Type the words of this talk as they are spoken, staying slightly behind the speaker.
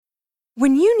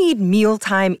When you need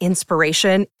mealtime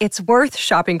inspiration, it's worth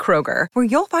shopping Kroger, where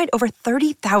you'll find over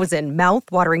 30,000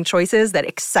 mouth-watering choices that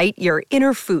excite your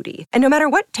inner foodie. And no matter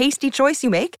what tasty choice you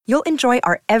make, you'll enjoy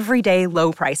our everyday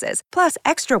low prices, plus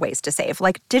extra ways to save,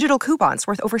 like digital coupons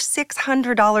worth over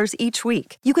 $600 each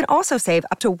week. You can also save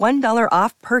up to $1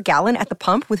 off per gallon at the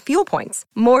pump with fuel points.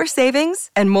 More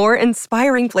savings and more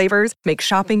inspiring flavors make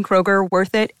shopping Kroger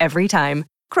worth it every time.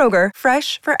 Kroger,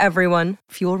 fresh for everyone.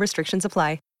 Fuel restrictions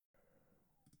apply.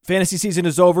 Fantasy season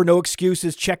is over. No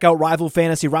excuses. Check out Rival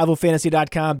Fantasy,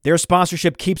 rivalfantasy.com. Their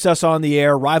sponsorship keeps us on the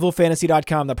air.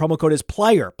 Rivalfantasy.com. The promo code is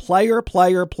PLAYER.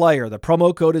 The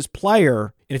promo code is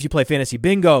PLAYER. And if you play Fantasy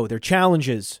Bingo, their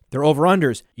challenges, their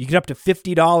over-unders, you get up to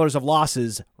 $50 of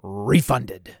losses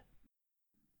refunded.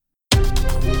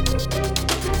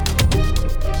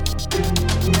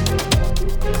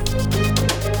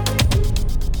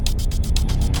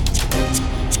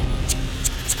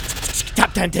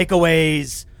 Top 10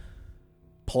 takeaways.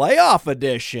 Playoff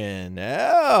edition.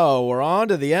 Oh, we're on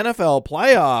to the NFL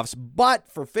playoffs. But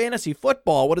for fantasy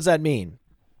football, what does that mean?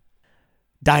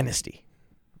 Dynasty,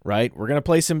 right? We're going to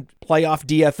play some playoff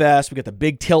DFS. We got the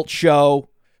Big Tilt show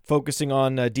focusing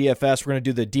on DFS. We're going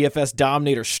to do the DFS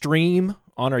Dominator stream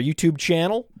on our YouTube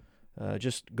channel.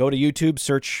 Just go to YouTube,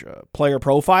 search Player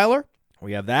Profiler.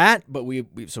 We have that, but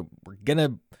so we're going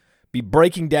to be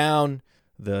breaking down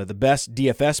the best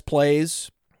DFS plays.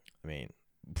 I mean,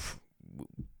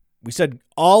 we said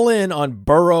all in on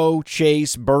Burrow,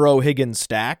 Chase, Burrow, Higgins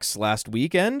stacks last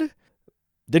weekend.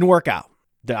 Didn't work out.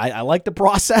 I like the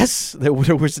process. There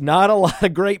was not a lot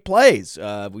of great plays.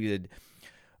 We did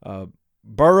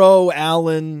Burrow,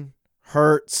 Allen,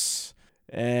 Hurts,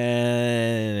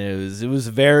 and it was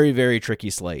a very, very tricky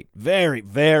slate. Very,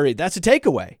 very. That's a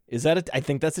takeaway. I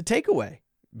think that's a takeaway.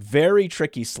 Very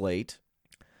tricky slate.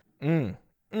 Yep.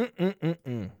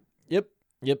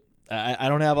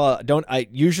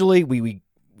 Usually we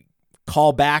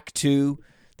call back to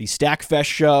the Stackfest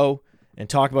show and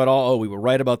talk about we were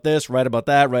right about this, right about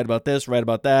that, right about this, right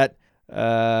about that.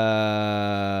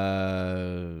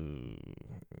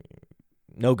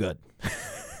 No good.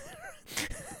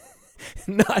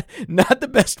 Not the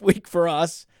best week for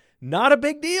us. Not a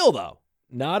big deal though.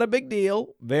 Not a big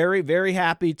deal. Very, very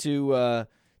happy to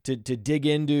dig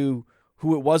into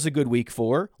who it was a good week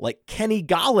for, like Kenny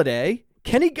Golladay.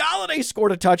 Kenny Golladay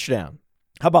scored a touchdown.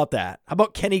 How about that? How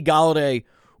about Kenny Golladay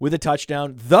with a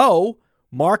touchdown, though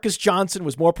Marcus Johnson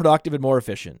was more productive and more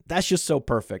efficient? That's just so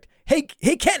perfect. Hey,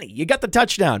 Kenny, you got the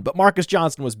touchdown, but Marcus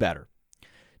Johnson was better.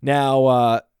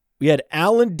 Now, we had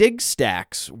Allen Diggs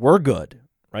stacks were good,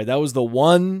 right? That was the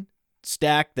one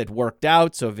stack that worked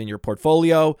out. So if in your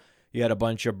portfolio, you had a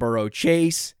bunch of Burrow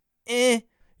Chase, you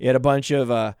had a bunch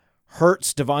of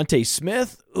Hurts, Devontae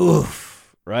Smith,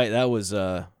 oof, right? That was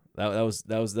a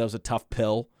tough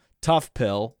pill. Tough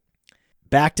pill.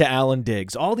 Back to Allen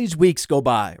Diggs. All these weeks go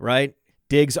by, right?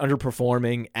 Diggs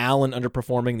underperforming, Allen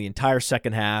underperforming the entire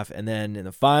second half, and then in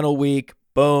the final week,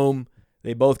 boom,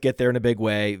 they both get there in a big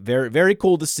way. Very, very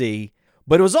cool to see.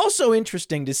 But it was also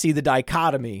interesting to see the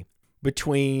dichotomy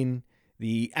between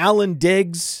the Allen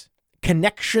Diggs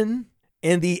connection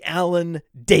and the Allen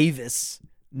Davis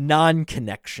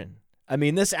non-connection. I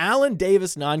mean, this Allen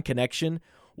Davis non-connection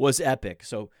was epic.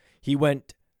 So he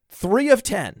went 3 of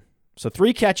 10. So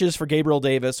 3 catches for Gabriel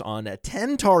Davis on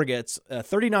 10 targets,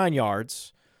 39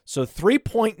 yards. So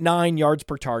 3.9 yards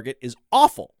per target is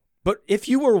awful. But if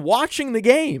you were watching the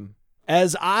game,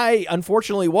 as I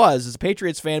unfortunately was, as a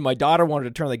Patriots fan, my daughter wanted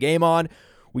to turn the game on.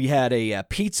 We had a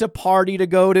pizza party to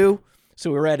go to.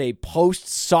 So we were at a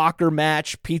post-soccer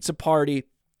match pizza party.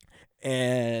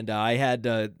 And I had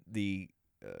the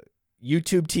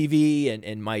YouTube TV,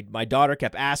 and my daughter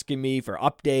kept asking me for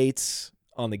updates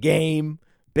on the game.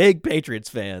 Big Patriots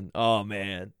fan. Oh,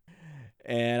 man.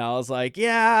 And I was like,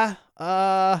 yeah,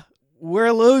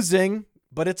 we're losing,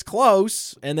 but it's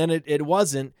close. And then it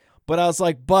wasn't. But I was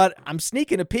like, but I'm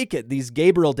sneaking a peek at these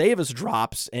Gabriel Davis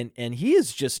drops, and he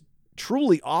is just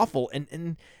truly awful.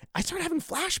 And I started having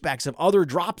flashbacks of other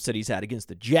drops that he's had against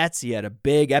the Jets. He had a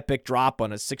big, epic drop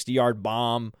on a 60-yard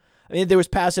bomb. I mean, there was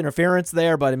pass interference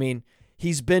there, but I mean,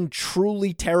 he's been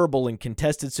truly terrible in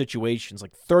contested situations,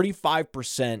 like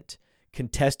 35%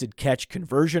 contested catch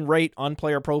conversion rate on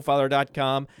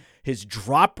playerprofiler.com. His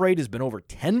drop rate has been over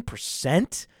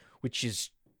 10%, which is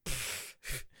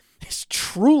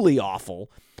truly awful,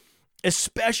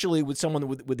 especially with someone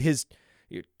with his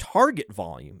target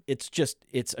volume.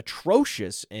 It's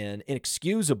atrocious and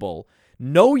inexcusable.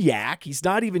 No yak. He's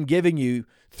not even giving you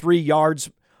 3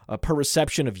 yards per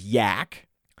reception of yak.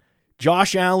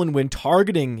 Josh Allen, when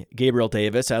targeting Gabriel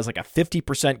Davis, has like a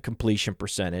 50% completion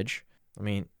percentage. I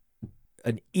mean,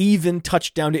 an even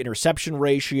touchdown to interception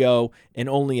ratio and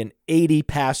only an 80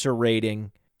 passer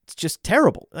rating. It's just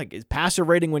terrible. Like his passer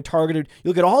rating when targeted. You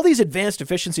look at all these advanced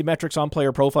efficiency metrics on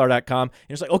playerprofiler.com, and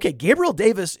it's like, okay, Gabriel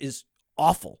Davis is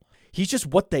awful. He's just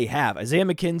what they have. Isaiah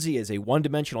McKenzie is a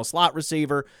one-dimensional slot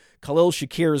receiver. Khalil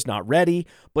Shakir is not ready.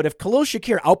 But if Khalil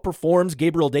Shakir outperforms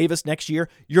Gabriel Davis next year,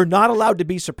 you're not allowed to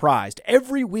be surprised.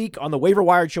 Every week on the Waiver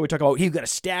Wired show, we talk about he's got to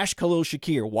stash Khalil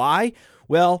Shakir. Why?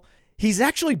 Well, he's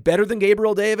actually better than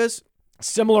Gabriel Davis.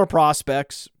 Similar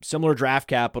prospects, similar draft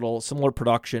capital, similar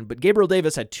production. But Gabriel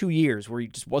Davis had 2 years where he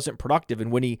just wasn't productive. And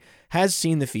when he has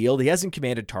seen the field, he hasn't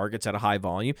commanded targets at a high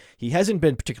volume. He hasn't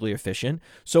been particularly efficient.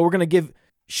 So we're going to give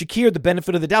Shakir the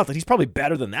benefit of the doubt that he's probably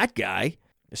better than that guy,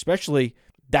 especially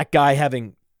that guy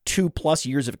having 2+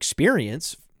 years of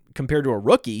experience compared to a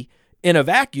rookie. In a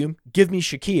vacuum, give me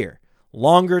Shakir.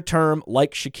 Longer term,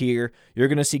 like Shakir, you're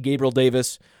going to see Gabriel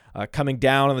Davis coming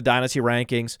down in the dynasty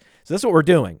rankings. So that's what we're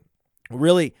doing. We're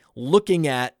really looking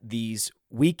at these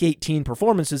Week 18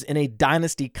 performances in a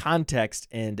dynasty context,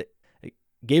 and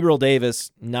Gabriel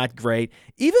Davis, not great.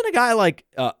 Even a guy like,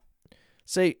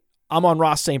 say,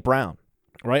 Amon-Ra St. Brown.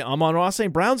 Right, Amon-Ra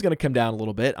St. Brown's going to come down a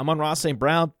little bit. Amon-Ra St.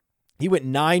 Brown, he went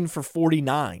 9 for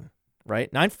 49,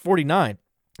 right? 9 for 49.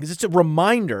 Because it's a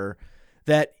reminder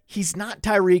that he's not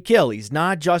Tyreek Hill. He's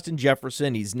not Justin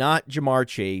Jefferson. He's not Jamar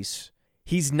Chase.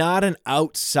 He's not an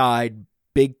outside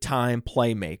big-time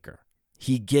playmaker.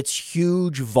 He gets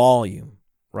huge volume,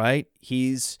 right?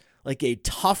 He's like a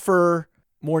tougher,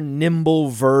 more nimble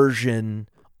version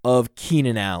of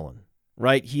Keenan Allen,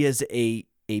 right? He is a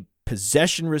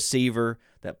possession receiver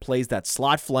that plays that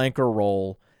slot flanker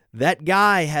role. That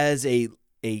guy has a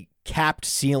capped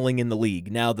ceiling in the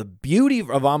league. Now, the beauty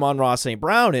of Amon-Ra St.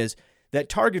 Brown is that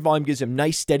target volume gives him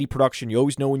nice, steady production. You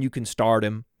always know when you can start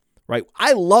him, right?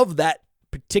 I love that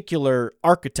particular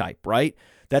archetype, right?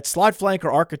 That slot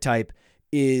flanker archetype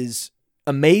is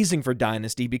amazing for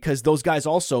Dynasty because those guys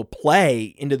also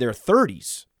play into their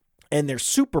 30s, and they're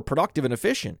super productive and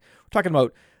efficient. We're talking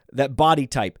about that body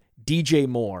type, DJ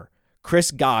Moore,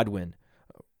 Chris Godwin,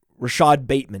 Rashad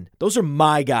Bateman. Those are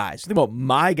my guys. Think about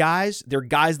my guys. They're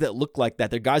guys that look like that.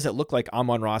 They're guys that look like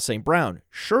Amon-Ra St. Brown.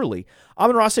 Surely,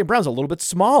 Amon-Ra St. Brown's a little bit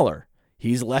smaller.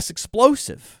 He's less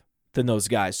explosive than those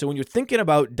guys. So when you're thinking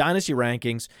about dynasty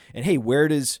rankings and, hey, where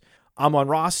does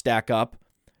Amon-Ra stack up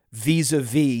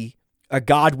vis-a-vis a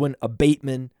Godwin, a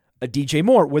Bateman, a DJ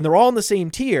Moore? When they're all in the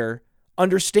same tier,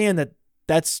 understand that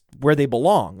that's where they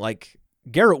belong. Like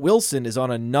Garrett Wilson is on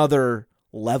another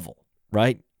level,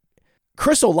 right?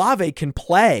 Chris Olave can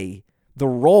play the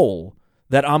role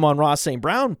that Amon-Ra St.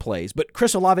 Brown plays, but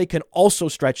Chris Olave can also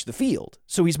stretch the field.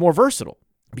 So he's more versatile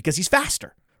because he's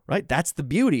faster, right? That's the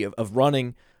beauty of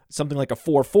running something like a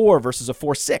 4.4 versus a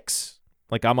 4.6,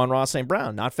 like Amon-Ra St.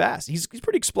 Brown. Not fast. He's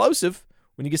pretty explosive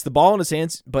when he gets the ball in his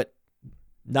hands, but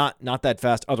not that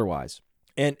fast otherwise.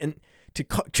 And to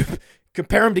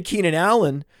compare him to Keenan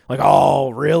Allen, like,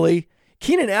 oh, really?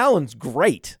 Keenan Allen's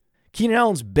great. Keenan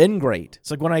Allen's been great.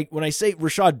 It's like when I say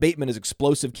Rashad Bateman is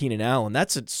explosive Keenan Allen,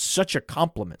 that's such a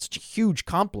compliment, such a huge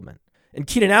compliment. And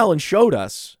Keenan Allen showed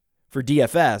us for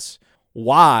DFS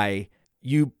why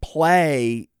you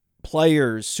play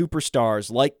players,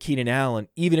 superstars like Keenan Allen,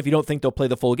 even if you don't think they'll play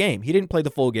the full game. He didn't play the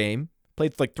full game,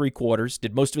 played like 3 quarters,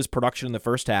 did most of his production in the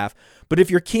first half. But if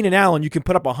you're Keenan Allen, you can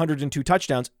put up 102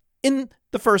 touchdowns in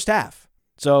the first half.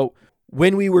 So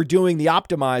when we were doing the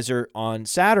optimizer on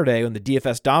Saturday on the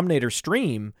DFS Dominator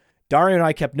stream, Dario and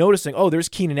I kept noticing, oh, there's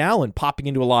Keenan Allen popping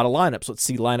into a lot of lineups. Let's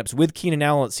see lineups with Keenan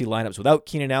Allen. Let's see lineups without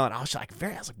Keenan Allen. I was like,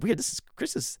 weird. This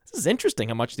is interesting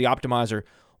how much the optimizer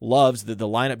loves the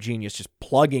lineup genius just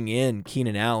plugging in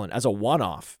Keenan Allen as a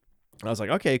one-off. And I was like,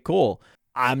 okay, cool.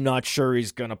 I'm not sure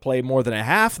he's going to play more than a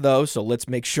half, though, so let's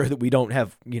make sure that we don't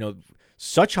have,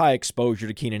 such high exposure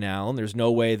to Keenan Allen. There's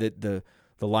no way that the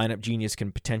lineup genius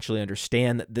can potentially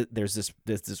understand that there's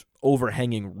this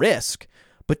overhanging risk.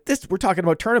 But we're talking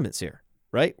about tournaments here,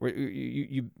 right?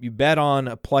 You bet on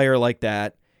a player like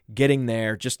that getting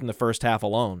there just in the first half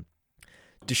alone.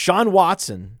 Deshaun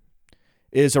Watson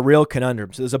is a real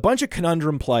conundrum. So there's a bunch of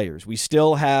conundrum players. We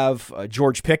still have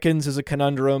George Pickens is a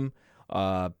conundrum.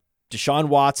 Deshaun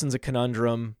Watson's a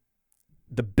conundrum.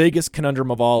 The biggest conundrum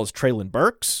of all is Treylon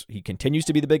Burks. He continues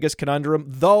to be the biggest conundrum,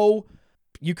 though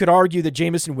you could argue that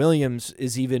Jameson Williams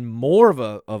is even more of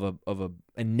a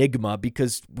enigma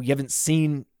because we haven't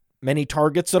seen many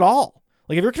targets at all.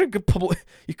 Like if you're going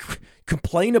to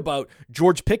complain about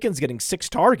George Pickens getting 6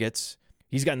 targets,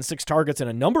 he's gotten 6 targets in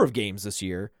a number of games this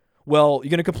year. Well, you're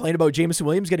going to complain about Jameson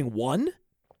Williams getting 1?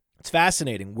 It's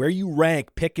fascinating. Where you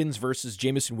rank Pickens versus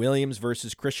Jameson Williams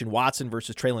versus Christian Watson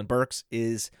versus Treylon Burks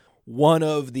is one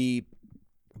of the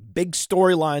big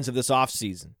storylines of this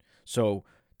offseason. So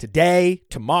today,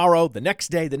 tomorrow, the next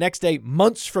day,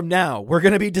 months from now, we're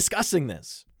going to be discussing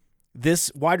this.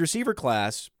 This wide receiver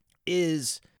class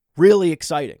is really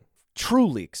exciting,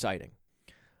 truly exciting.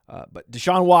 But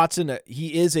Deshaun Watson,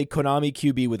 he is a Konami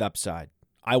QB with upside.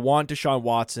 I want Deshaun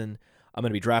Watson. I'm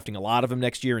going to be drafting a lot of him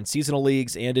next year in seasonal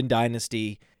leagues and in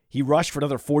Dynasty. He rushed for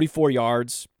another 44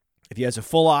 yards. If he has a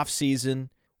full off season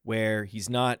where he's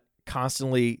not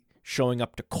constantly showing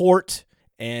up to court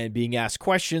and being asked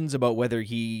questions about whether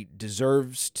he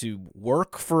deserves to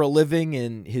work for a living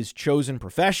in his chosen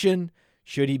profession,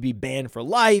 should he be banned for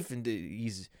life, and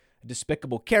he's a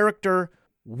despicable character,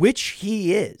 which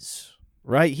he is,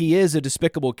 right? He is a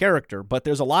despicable character, but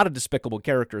there's a lot of despicable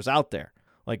characters out there.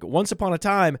 Like, once upon a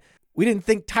time, we didn't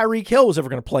think Tyreek Hill was ever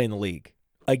going to play in the league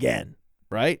again,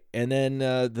 right? And then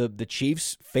the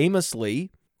Chiefs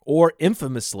famously, or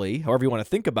infamously, however you want to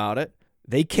think about it,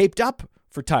 they caped up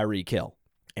for Tyreek Hill.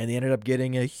 And they ended up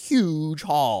getting a huge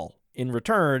haul in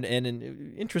return. And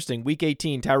interesting, Week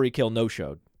 18, Tyreek Hill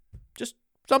no-showed. Just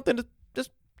something to,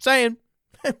 just saying.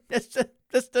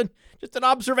 just an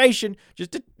observation.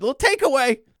 Just a little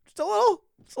takeaway. Just a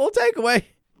little takeaway.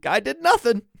 Guy did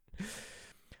nothing.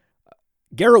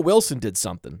 Garrett Wilson did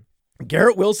something.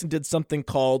 Garrett Wilson did something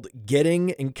called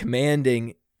getting and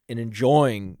commanding and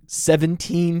enjoying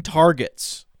 17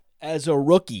 targets. As a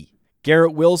rookie,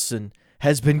 Garrett Wilson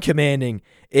has been commanding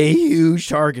a huge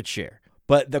target share.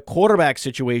 But the quarterback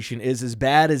situation is as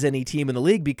bad as any team in the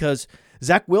league because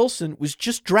Zach Wilson was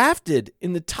just drafted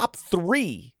in the top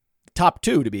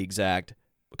 2 to be exact,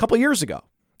 a couple years ago.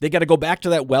 They got to go back to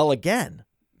that well again.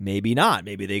 Maybe not.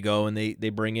 Maybe they go and they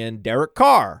bring in Derek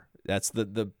Carr. That's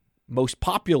the most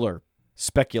popular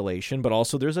speculation, but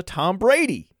also there's a Tom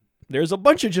Brady. There's a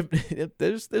bunch of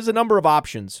there's a number of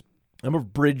options, a number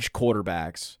of bridge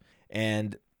quarterbacks,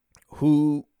 and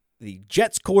who the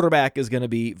Jets quarterback is going to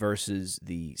be versus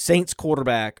the Saints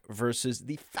quarterback versus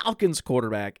the Falcons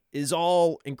quarterback is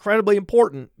all incredibly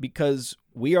important because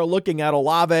we are looking at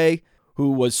Olave,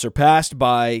 who was surpassed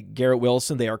by Garrett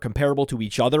Wilson. They are comparable to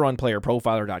each other on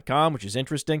playerprofiler.com, which is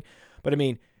interesting. But I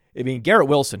mean, Garrett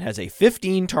Wilson has a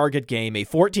 15-target game, a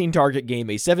 14-target game,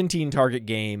 a 17-target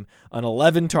game, an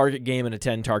 11-target game, and a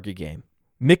 10-target game,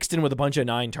 mixed in with a bunch of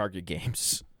 9-target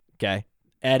games, okay?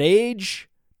 At age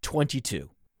 22.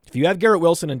 If you have Garrett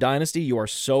Wilson in Dynasty, you are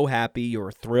so happy,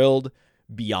 you're thrilled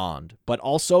beyond. But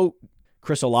also,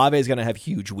 Chris Olave is going to have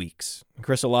huge weeks.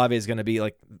 Chris Olave is going to be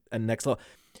like a next level.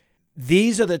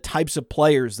 These are the types of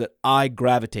players that I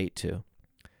gravitate to.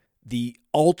 The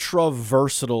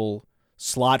ultra-versatile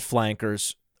slot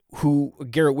flankers who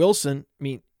Garrett Wilson, I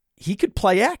mean, he could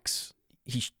play X.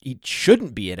 He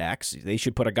shouldn't be at X. They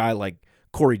should put a guy like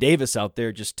Corey Davis out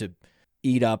there just to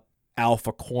eat up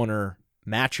alpha corner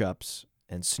matchups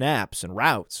and snaps and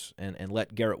routes and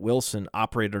let Garrett Wilson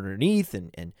operate underneath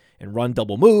and run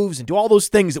double moves and do all those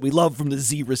things that we love from the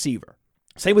Z receiver.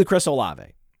 Same with Chris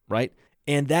Olave, right?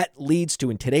 And that leads to,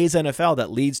 in today's NFL,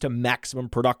 that leads to maximum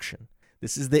production.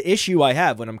 This is the issue I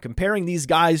have when I'm comparing these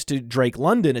guys to Drake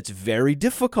London. It's very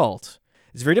difficult.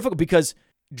 It's very difficult because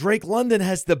Drake London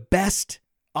has the best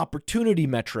opportunity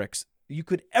metrics you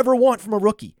could ever want from a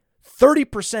rookie.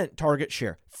 30% target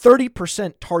share,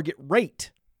 30% target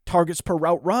rate, targets per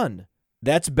route run.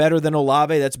 That's better than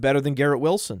Olave. That's better than Garrett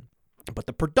Wilson. But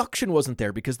the production wasn't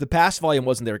there because the pass volume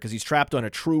wasn't there because he's trapped on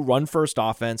a true run-first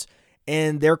offense,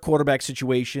 and their quarterback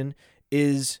situation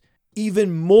is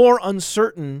even more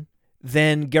uncertain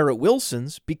than Garrett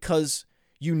Wilson's because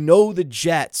you know the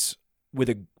Jets with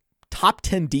a top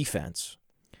 10 defense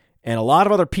and a lot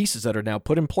of other pieces that are now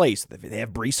put in place. They have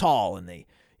Breece Hall and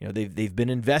they've been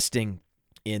investing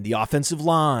in the offensive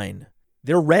line.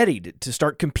 They're ready to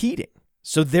start competing.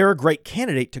 So they're a great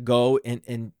candidate to go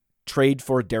and trade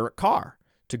for Derek Carr,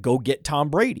 to go get Tom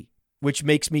Brady, which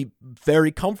makes me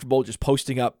very comfortable just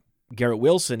posting up Garrett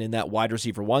Wilson in that wide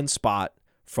receiver 1 spot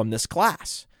from this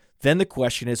class. Then the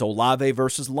question is Olave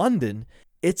versus London.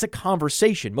 It's a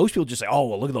conversation. Most people just say, oh,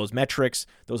 well, look at those metrics,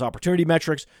 those opportunity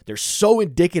metrics. They're so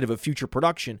indicative of future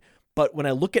production. But when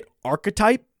I look at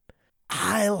archetype,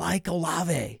 I like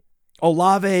Olave.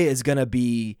 Olave is going to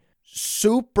be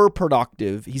super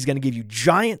productive. He's going to give you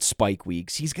giant spike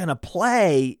weeks. He's going to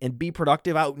play and be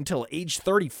productive out until age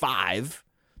 35.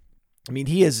 I mean,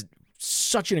 he is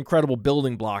such an incredible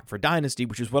building block for Dynasty,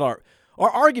 which is what our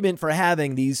argument for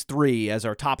having these 3 as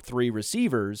our top 3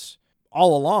 receivers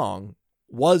all along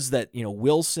was that,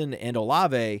 Wilson and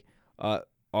Olave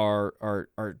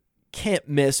are can't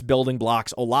miss building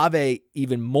blocks. Olave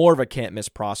even more of a can't miss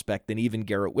prospect than even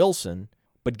Garrett Wilson,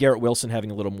 but Garrett Wilson having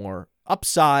a little more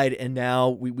upside, and now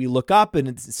we look up and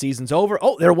the season's over.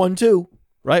 Oh, they're 1-2,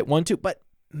 right? 1-2, but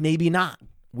maybe not.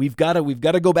 We've got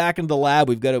to go back into the lab.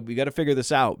 We've got to figure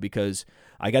this out, because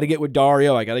I got to get with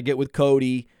Dario. I got to get with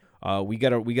Cody. We got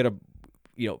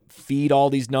to feed all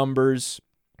these numbers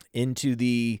into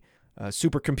the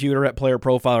supercomputer at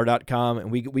playerprofiler.com,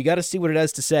 and we got to see what it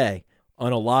has to say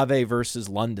on Olave versus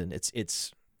London.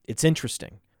 It's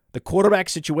interesting. The quarterback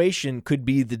situation could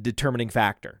be the determining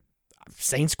factor.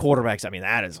 Saints quarterbacks, I mean,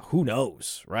 that is, who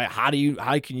knows, right? How can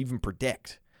you even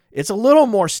predict? It's a little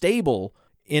more stable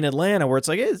in Atlanta, where it's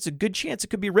like, it's a good chance it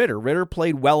could be Ritter. Ritter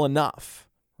played well enough,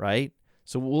 right?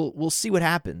 So we'll see what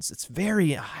happens. It's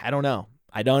very, I don't know.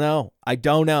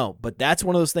 But that's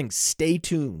one of those things. Stay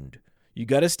tuned. You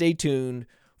got to stay tuned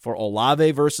for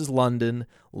Olave versus London,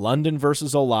 London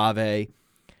versus Olave,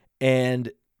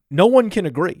 and no one can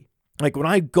agree. Like, when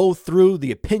I go through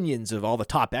the opinions of all the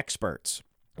top experts,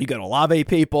 you got Olave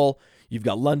people, you've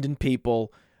got London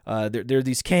people. There are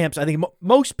these camps. I think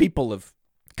most people have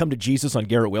come to Jesus on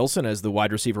Garrett Wilson as the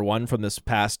wide receiver 1 from this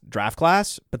past draft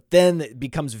class, but then it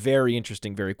becomes very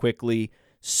interesting very quickly.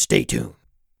 Stay tuned.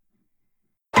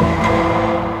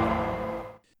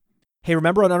 Hey,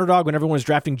 remember on Underdog when everyone was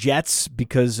drafting Jets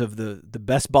because of the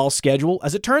best ball schedule?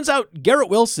 As it turns out, Garrett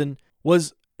Wilson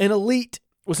was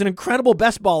an incredible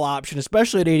best ball option,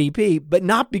 especially at ADP, but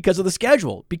not because of the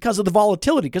schedule, because of the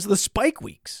volatility, because of the spike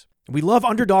weeks. We love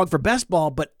Underdog for best ball,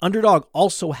 but Underdog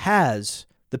also has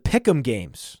the pick'em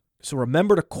games. So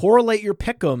remember to correlate your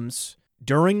pick'ems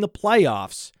during the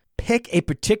playoffs. Pick a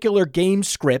particular game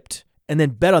script and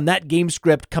then bet on that game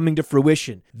script coming to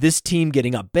fruition. This team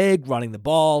getting up big, running the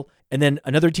ball, and then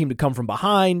another team to come from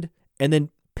behind, and then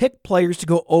pick players to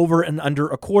go over and under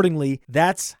accordingly.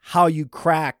 That's how you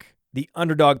crack the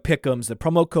Underdog pick'ems. The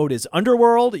promo code is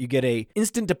Underworld. You get a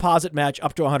instant deposit match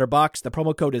up to $100. The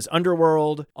promo code is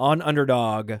Underworld on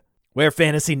Underdog, where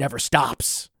fantasy never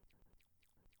stops.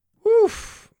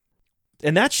 Woof.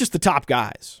 And that's just the top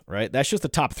guys, right? That's just the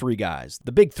top 3 guys,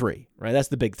 the big 3, right? That's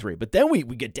the big 3. But then we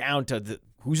get down to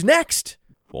who's next?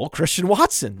 Well, Christian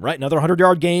Watson, right? Another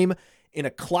 100-yard game in a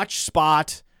clutch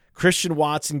spot. Christian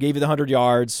Watson gave you the 100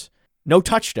 yards. No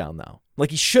touchdown, though.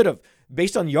 Like, he should have.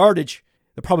 Based on yardage,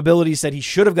 the probability said he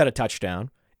should have got a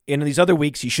touchdown. And in these other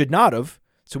weeks, he should not have.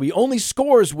 So he only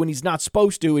scores when he's not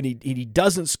supposed to, and he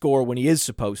doesn't score when he is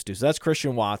supposed to. So that's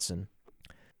Christian Watson.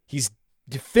 He's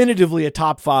definitively a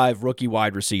top 5 rookie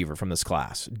wide receiver from this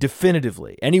class.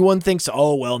 Definitively. Anyone thinks,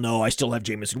 oh, well, no, I still have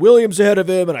Jameson Williams ahead of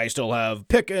him, and I still have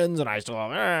Pickens, and I still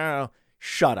have...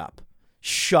 Shut up.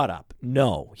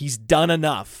 No, he's done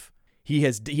enough. He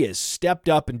has stepped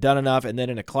up and done enough, and then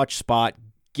in a clutch spot,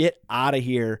 get out of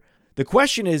here. The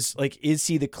question is, like, is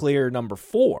he the clear number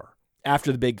 4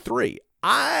 after the big 3?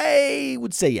 I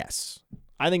would say yes.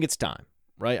 I think it's time,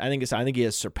 right? I think he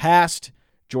has surpassed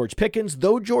George Pickens,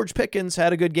 though George Pickens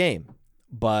had a good game,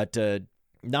 but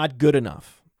not good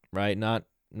enough, right? Not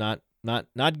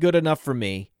good enough for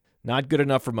me. Not good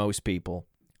enough for most people.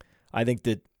 I think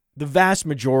that the vast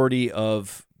majority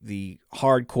of the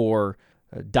hardcore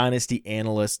dynasty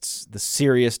analysts, the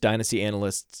serious dynasty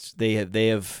analysts,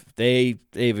 they've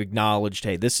acknowledged,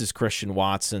 hey, this is Christian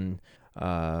Watson.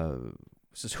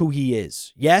 This is who he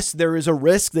is. Yes, there is a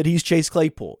risk that he's Chase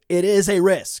Claypool. It is a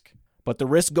risk, but the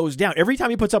risk goes down. Every time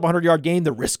he puts up a 100-yard game,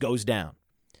 the risk goes down.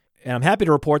 And I'm happy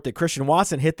to report that Christian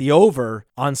Watson hit the over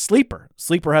on Sleeper.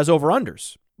 Sleeper has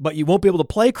over-unders, but you won't be able to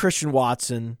play Christian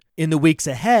Watson in the weeks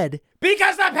ahead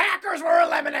because the Packers were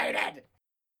eliminated.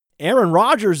 Aaron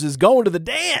Rodgers is going to the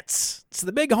dance. It's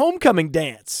the big homecoming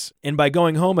dance. And by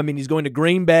going home, I mean he's going to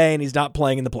Green Bay and he's not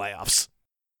playing in the playoffs.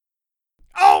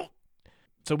 Oh!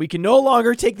 So we can no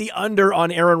longer take the under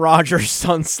on Aaron Rodgers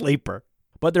on Sleeper.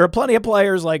 But there are plenty of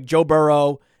players like Joe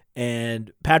Burrow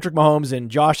and Patrick Mahomes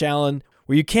and Josh Allen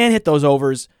where you can hit those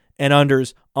overs and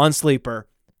unders on Sleeper.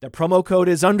 The promo code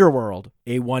is Underworld.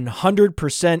 A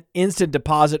 100% instant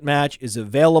deposit match is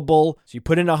available. So you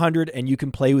put in $100 and you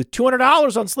can play with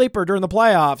 $200 on Sleeper during the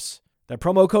playoffs. The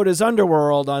promo code is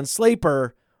Underworld on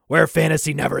Sleeper, where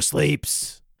fantasy never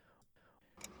sleeps.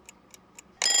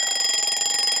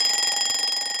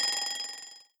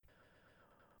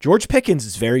 George Pickens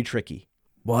is very tricky.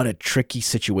 What a tricky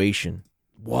situation.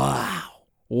 Wow.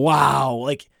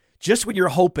 Like, just when you're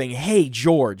hoping, hey,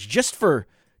 George, just for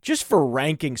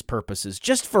rankings purposes,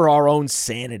 just for our own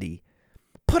sanity,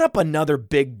 put up another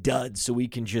big dud so we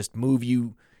can just move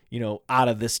you, out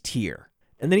of this tier.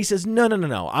 And then he says,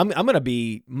 no. I'm going to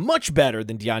be much better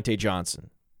than Deontay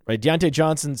Johnson, right? Deontay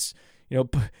Johnson's,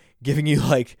 giving you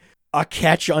like a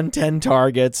catch on 10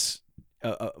 targets,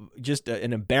 just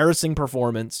an embarrassing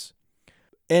performance.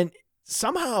 And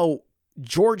somehow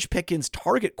George Pickens'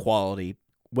 target quality,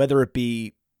 whether it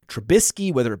be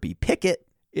Trubisky, whether it be Pickett,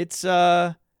 it's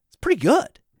pretty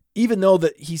good. Even though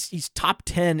that he's top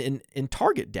 10 in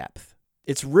target depth.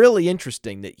 It's really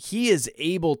interesting that he is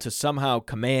able to somehow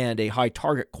command a high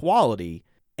target quality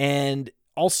and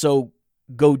also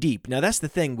go deep. Now, that's the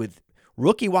thing with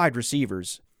rookie wide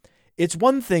receivers. It's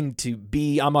one thing to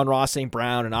be Amon-Ra St.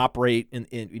 Brown and operate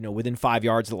in within 5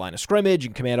 yards of the line of scrimmage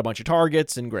and command a bunch of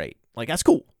targets and great. Like, that's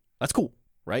cool. That's cool,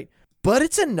 right? But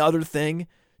it's another thing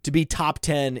to be top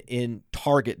 10 in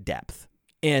target depth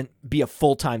and be a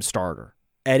full-time starter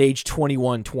at age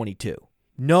 21, 22.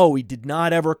 No, he did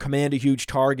not ever command a huge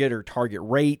target or target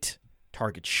rate,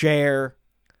 target share.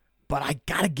 But I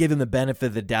got to give him the benefit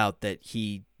of the doubt that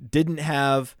he didn't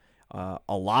have a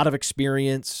lot of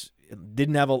experience,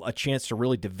 didn't have a chance to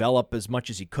really develop as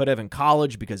much as he could have in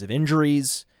college because of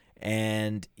injuries,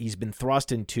 and he's been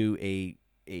thrust into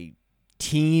a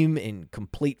team in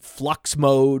complete flux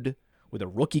mode with a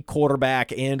rookie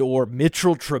quarterback and or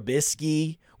Mitchell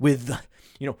Trubisky with,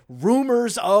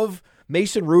 rumors of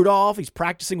Mason Rudolph. He's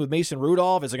practicing with Mason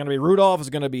Rudolph. Is it going to be Rudolph? Is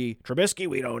it going to be Trubisky?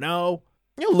 We don't know.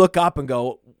 You look up and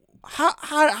go,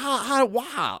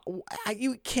 wow,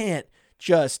 you can't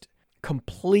just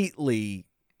completely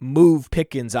move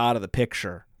Pickens out of the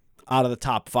picture, out of the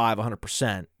top 5,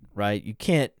 100%, right? You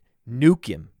can't nuke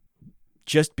him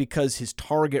just because his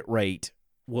target rate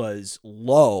was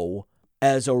low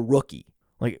as a rookie.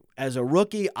 Like, as a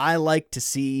rookie, I like to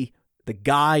see the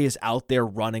guy is out there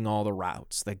running all the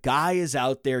routes. The guy is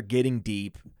out there getting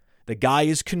deep. The guy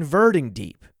is converting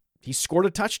deep. He scored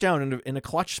a touchdown in a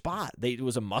clutch spot. It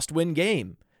was a must-win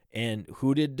game. And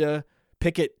who did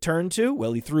Pickett turn to?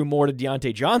 Well, he threw more to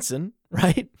Deontay Johnson,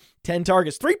 right? 10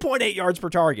 targets, 3.8 yards per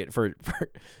target for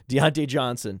Deontay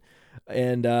Johnson.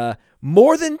 And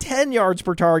more than 10 yards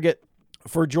per target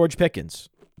for George Pickens.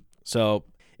 So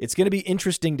it's going to be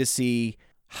interesting to see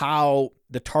how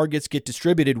the targets get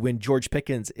distributed when George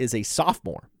Pickens is a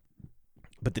sophomore.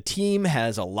 But the team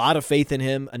has a lot of faith in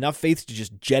him, enough faith to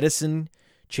just jettison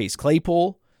Chase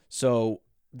Claypool. So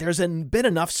there's been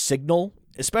enough signal,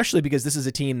 especially because this is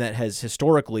a team that has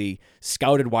historically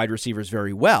scouted wide receivers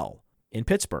very well in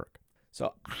Pittsburgh.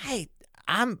 So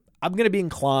I'm going to be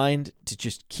inclined to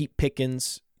just keep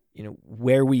Pickens,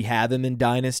 where we have him in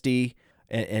Dynasty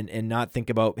and not think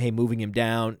about, hey, moving him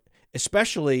down,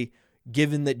 especially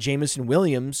given that Jameson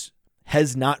Williams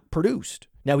has not produced.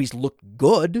 Now, he's looked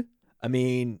good. I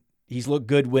mean, he's looked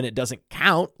good when it doesn't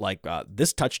count, like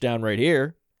this touchdown right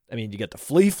here. I mean, you get the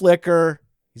flea flicker.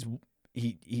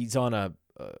 He's on it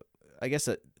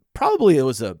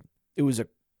was a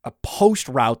post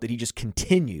route that he just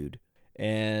continued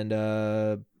and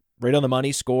right on the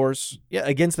money scores. Yeah,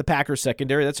 against the Packers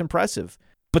secondary, that's impressive.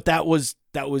 But that was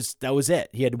it.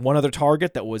 He had one other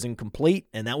target that was incomplete,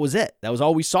 and that was it. That was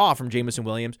all we saw from Jameson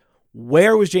Williams.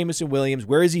 Where was Jameson Williams?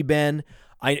 Where has he been?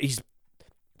 He's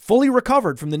fully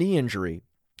recovered from the knee injury,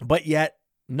 but yet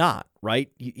not, right?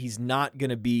 He's not going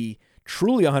to be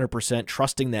truly 100%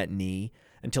 trusting that knee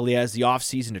until he has the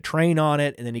offseason to train on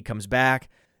it, and then he comes back.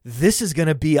 This is going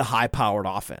to be a high-powered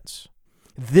offense.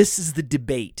 This is the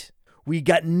debate. We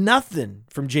got nothing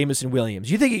from Jameson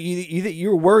Williams. You think you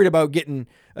were worried about getting,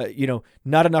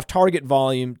 not enough target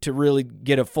volume to really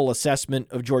get a full assessment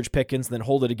of George Pickens and then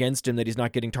hold it against him that he's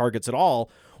not getting targets at all.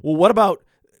 Well, what about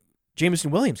Jameson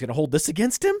Williams? Going to hold this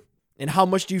against him? And how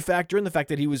much do you factor in the fact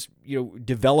that he was,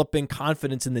 developing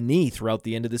confidence in the knee throughout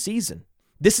the end of the season?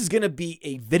 This is going to be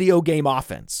a video game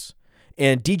offense.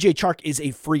 And DJ Chark is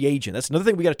a free agent. That's another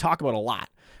thing we got to talk about a lot.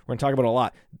 We're going to talk about it a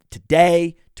lot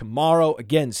today, tomorrow.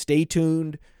 Again, stay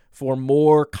tuned for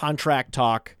more contract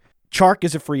talk. Chark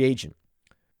is a free agent.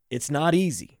 It's not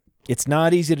easy. It's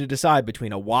not easy to decide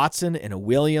between a Watson and a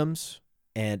Williams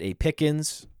and a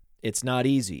Pickens. It's not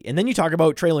easy. And then you talk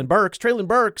about Treylon Burks. Treylon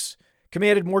Burks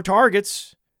commanded more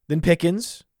targets than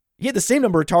Pickens. He had the same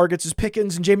number of targets as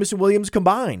Pickens and Jameson Williams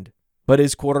combined. But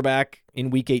his quarterback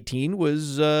in Week 18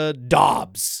 was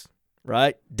Dobbs,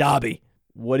 right? Dobby.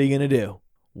 What are you going to do?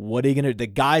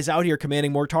 The guy's out here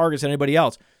commanding more targets than anybody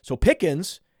else. So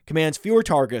Pickens commands fewer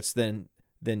targets than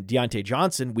Deontay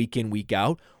Johnson week in, week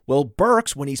out. Well,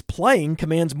 Burks, when he's playing,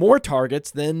 commands more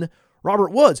targets than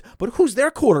Robert Woods. But who's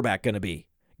their quarterback going to be?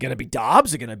 Going to be Dobbs?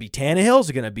 Is it going to be Tannehill? Is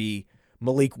it going to be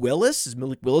Malik Willis? Is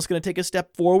Malik Willis going to take a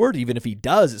step forward? Even if he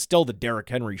does, it's still the Derrick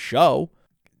Henry show.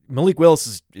 Malik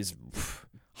Willis is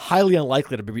highly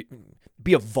unlikely to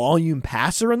be a volume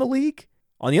passer in the league.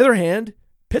 On the other hand,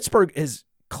 Pittsburgh is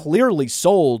clearly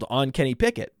sold on Kenny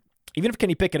Pickett. Even if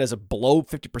Kenny Pickett has a below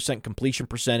 50% completion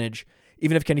percentage,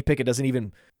 even if Kenny Pickett doesn't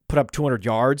even put up 200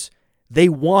 yards, They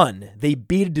won. They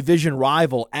beat a division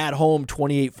rival at home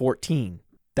 28-14.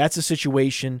 That's a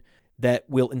situation that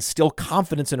will instill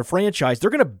confidence in a franchise. They're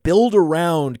going to build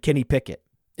around Kenny Pickett.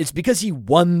 It's because he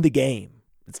won the game.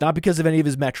 It's not because of any of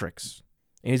his metrics.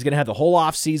 And he's going to have the whole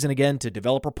offseason again to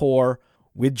develop rapport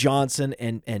with Johnson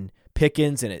and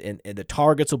Pickens, and the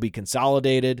targets will be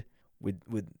consolidated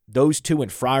with those two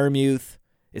and Freiermuth.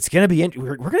 It's going to be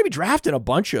we're going to be drafting a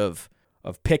bunch of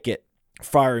Pickett,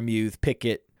 Freiermuth,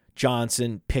 Pickett,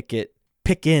 Johnson, Pickett,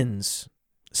 Pickens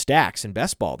stacks in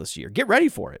best ball this year. Get ready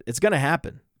for it. It's going to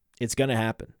happen. It's going to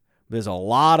happen. There's a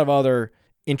lot of other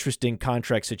interesting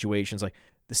contract situations. Like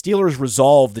the Steelers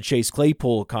resolved the Chase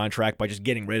Claypool contract by just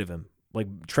getting rid of him, like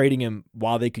trading him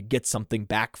while they could get something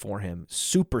back for him.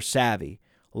 Super savvy.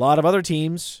 A lot of other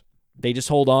teams, they just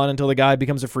hold on until the guy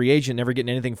becomes a free agent, never getting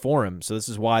anything for him. So this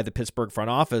is why the Pittsburgh front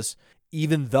office,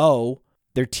 even though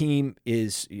their team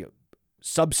is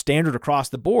substandard across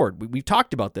the board, we've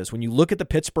talked about this. When you look at the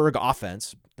Pittsburgh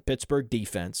offense, the Pittsburgh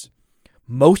defense,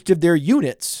 most of their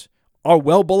units are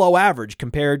well below average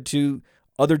compared to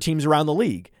other teams around the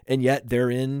league, and yet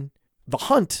they're in the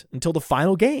hunt until the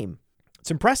final game.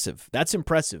 It's impressive. That's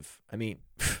impressive. I mean,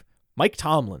 Mike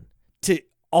Tomlin, to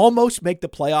almost make the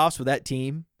playoffs with that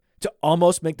team, to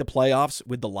almost make the playoffs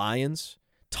with the Lions,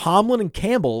 Tomlin and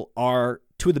Campbell are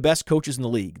two of the best coaches in the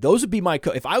league. Those would be my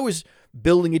if I was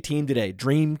building a team today,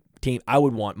 dream team, I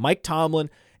would want Mike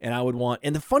Tomlin, and I would want,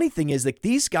 and the funny thing is, like,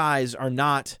 these guys are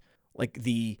not like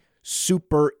the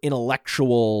super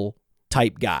intellectual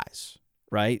type guys,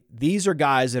 right? These are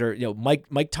guys that are,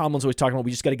 Mike Tomlin's always talking about,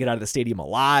 we just got to get out of the stadium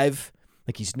alive.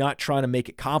 Like, he's not trying to make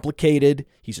it complicated.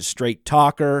 He's a straight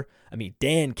talker. I mean,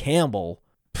 Dan Campbell,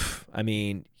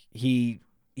 he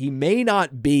may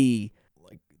not be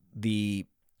like the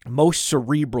most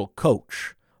cerebral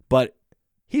coach, but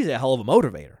he's a hell of a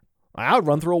motivator. I would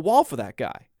run through a wall for that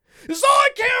guy. This is all I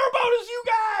care about is you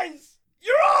guys.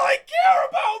 You're all I care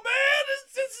about, man.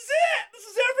 This is it. This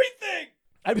is everything.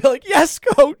 I'd be like, yes,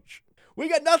 coach. We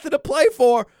got nothing to play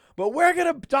for, but we're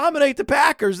going to dominate the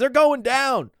Packers. They're going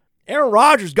down. Aaron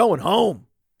Rodgers going home.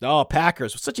 Oh,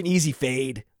 Packers. Such an easy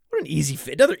fade. What an easy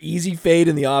fade. Another easy fade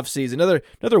in the offseason.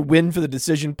 Another win for the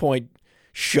Decision Point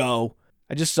show.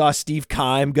 I just saw Steve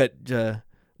Keim got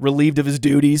relieved of his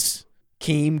duties.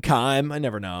 Keim. I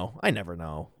never know.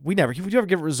 We never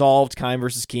get resolved. Keim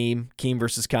versus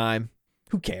Keim.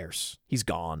 Who cares? He's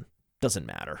gone. Doesn't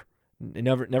matter.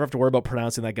 Never have to worry about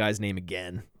pronouncing that guy's name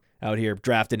again. Out here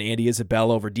drafting Andy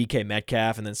Isabella over DK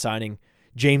Metcalf and then signing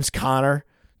James Conner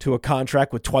to a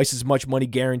contract with twice as much money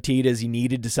guaranteed as he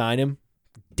needed to sign him.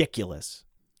 Ridiculous.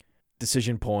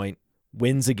 Decision Point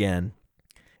wins again.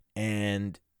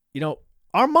 And,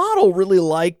 our model really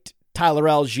liked Tyler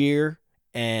Algier,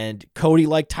 and Cody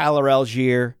liked Tyler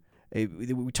Algier.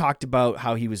 We talked about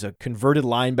how he was a converted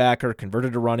linebacker,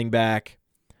 converted to running back,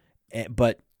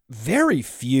 but very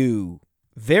few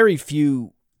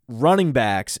running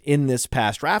backs in this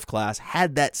past draft class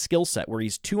had that skill set where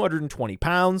he's 220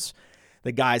 pounds.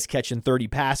 The guy's catching 30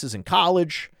 passes in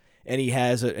college, and he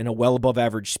has a well above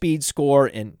average speed score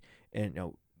and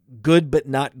good but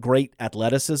not great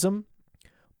athleticism.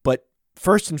 But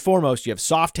first and foremost, you have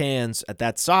soft hands at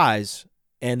that size,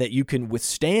 and that you can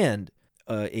withstand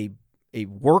a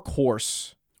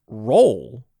workhorse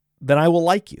role, then I will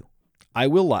like you.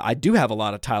 I do have a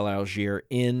lot of Tyler Algier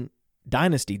in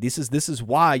Dynasty. This is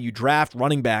why you draft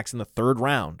running backs in the third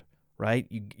round, right?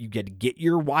 You get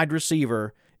your wide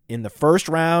receiver in the first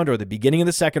round or the beginning of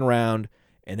the second round,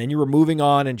 and then you were moving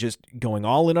on and just going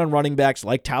all in on running backs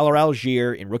like Tyler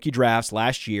Algier in rookie drafts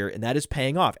last year, and that is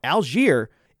paying off. Algier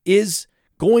is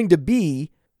going to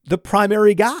be the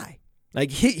primary guy. Like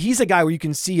he's a guy where you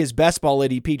can see his best ball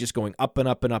ADP just going up and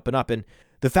up and up and up. And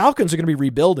the Falcons are going to be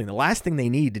rebuilding. The last thing they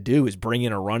need to do is bring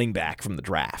in a running back from the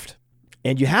draft.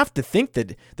 And you have to think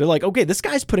that they're like, okay, this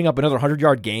guy's putting up another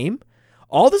 100-yard game.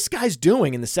 All this guy's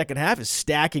doing in the second half is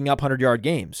stacking up 100-yard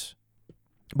games.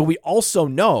 But we also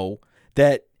know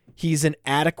that he's an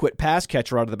adequate pass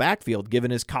catcher out of the backfield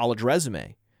given his college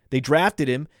resume. They drafted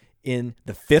him in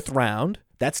the 5th round.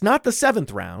 That's not the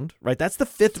 7th round, right? That's the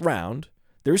 5th round.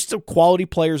 There's still quality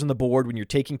players on the board when you're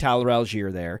taking Tyler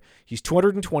Algier there. He's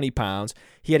 220 pounds.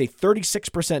 He had a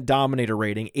 36% dominator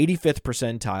rating, 85th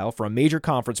percentile for a major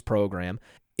conference program,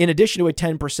 in addition to a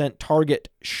 10% target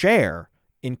share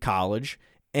in college.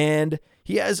 And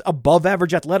he has above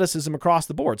average athleticism across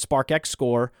the board. SparkX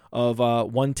score of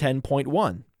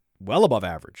 110.1, well above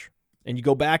average. And you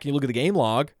go back and you look at the game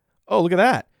log. Oh, look at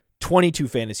that. 22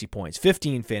 fantasy points,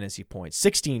 15 fantasy points,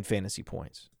 16 fantasy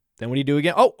points. Then what do you do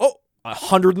again?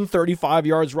 135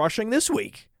 yards rushing this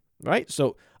week, right?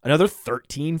 So another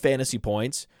 13 fantasy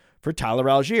points for Tyler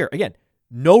Algier. Again,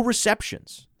 no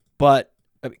receptions, but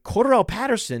Cordarrelle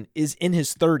Patterson is in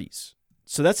his 30s.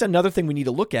 So that's another thing we need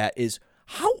to look at is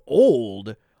how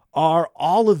old are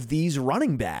all of these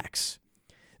running backs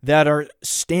that are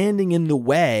standing in the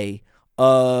way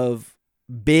of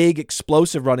big,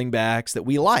 explosive running backs that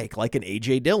we like an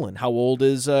A.J. Dillon. How old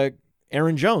is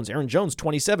Aaron Jones? Aaron Jones,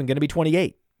 27, going to be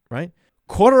 28, right?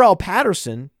 Cordarrelle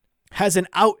Patterson has an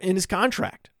out in his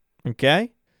contract,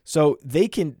 okay? So they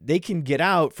can get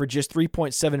out for just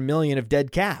 $3.7 million of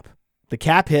dead cap. The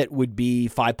cap hit would be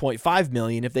 $5.5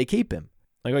 million if they keep him.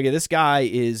 Like, okay, this guy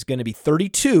is going to be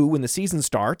 32 when the season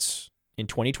starts in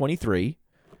 2023,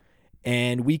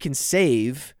 and we can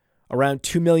save around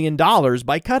 $2 million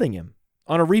by cutting him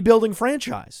on a rebuilding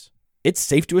franchise. It's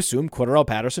safe to assume Cordarrelle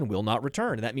Patterson will not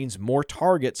return, and that means more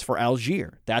targets for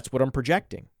Algier. That's what I'm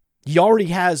projecting. He already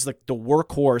has the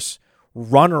workhorse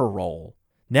runner role.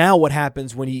 Now what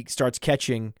happens when he starts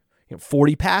catching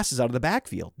 40 passes out of the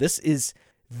backfield? This is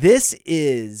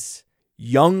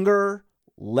younger,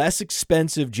 less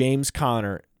expensive James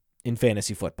Conner in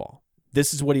fantasy football.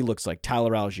 This is what he looks like,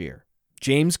 Tyler Algier.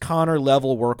 James Conner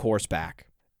level workhorse back.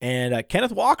 And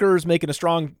Kenneth Walker is making a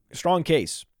strong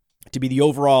case to be the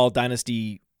overall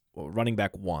dynasty running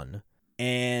back 1.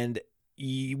 And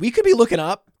we could be looking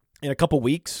up in a couple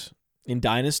weeks in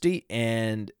dynasty,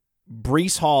 and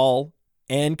Breece Hall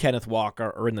and Kenneth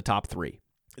Walker are in the top 3.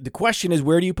 The question is,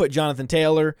 where do you put Jonathan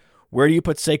Taylor? Where do you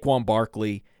put Saquon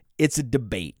Barkley? It's a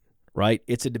debate, right?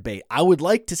 It's a debate. I would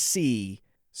like to see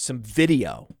some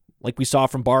video like we saw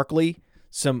from Barkley.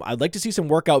 I'd like to see some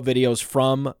workout videos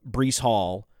from Breece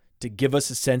Hall to give us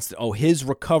a sense that, his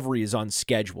recovery is on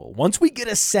schedule. Once we get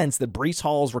a sense that Breece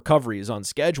Hall's recovery is on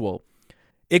schedule,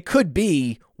 it could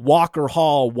be Walker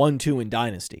Hall 1-2 in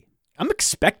Dynasty. I'm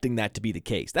expecting that to be the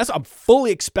case. I'm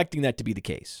fully expecting that to be the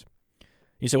case.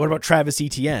 You say, what about Travis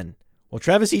Etienne? Well,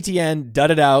 Travis Etienne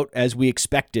dudded out as we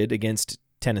expected against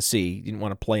Tennessee. You didn't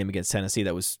want to play him against Tennessee.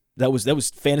 That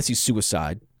was fantasy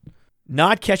suicide.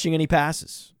 Not catching any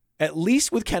passes. At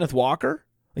least with Kenneth Walker,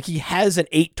 he has an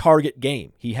 8-target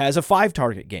game. He has a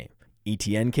 5-target game.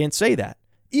 Etienne can't say that.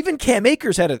 Even Cam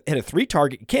Akers had a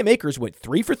 3-target. Cam Akers went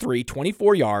 3 for 3,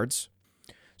 24 yards.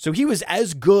 So he was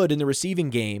as good in the receiving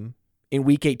game in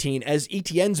Week 18 as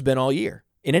Etienne's been all year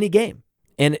in any game.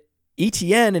 And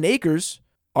Etienne and Akers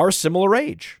are similar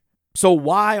age. So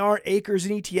why aren't Akers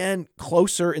and Etienne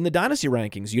closer in the dynasty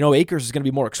rankings? Akers is going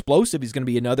to be more explosive. He's going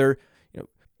to be another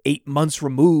 8 months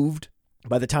removed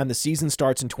by the time the season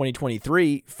starts in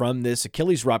 2023 from this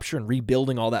Achilles rupture and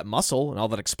rebuilding all that muscle and all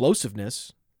that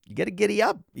explosiveness. You got to giddy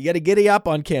up. You got to giddy up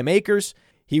on Cam Akers.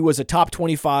 He was a top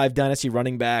 25 dynasty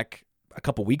running back a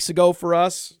couple weeks ago for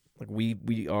us.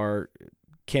 We are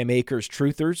Cam Akers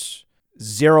truthers.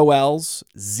 0 L's.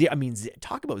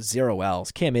 Talk about 0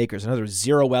 L's. Cam Akers, another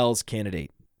 0 L's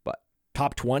candidate. But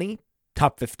top 20,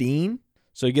 top 15.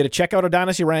 So you get to check out our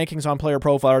dynasty rankings on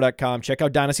playerprofiler.com. Check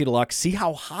out Dynasty Deluxe. See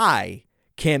how high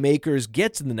Cam Akers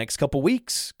gets in the next couple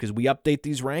weeks, because we update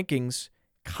these rankings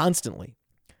constantly.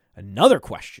 Another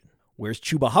question, where's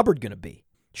Chuba Hubbard going to be?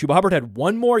 Chuba Hubbard had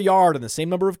 1 more yard on the same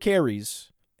number of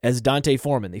carries as D'Onta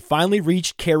Foreman. They finally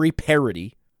reached carry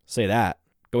parity. Say that.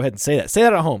 Go ahead and say that. Say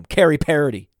that at home. Carry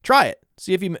parity. Try it.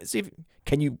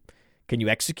 Can you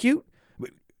execute?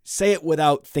 Say it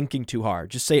without thinking too hard.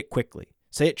 Just say it quickly.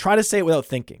 Try to say it without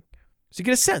thinking. So you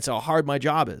get a sense how hard my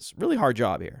job is. Really hard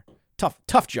job here.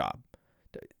 Tough job.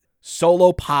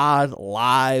 Solo pod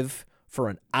live for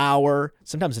an hour,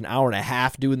 sometimes an hour and a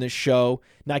half doing this show.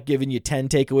 Not giving you 10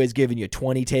 takeaways, giving you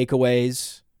 20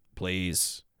 takeaways.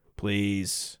 Please.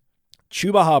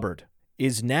 Chuba Hubbard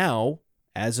is now,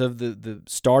 as of the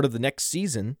start of the next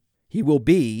season, he will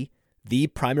be the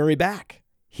primary back.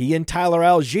 He and Tyler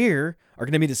Algier are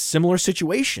going to be in a similar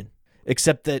situation,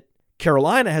 except that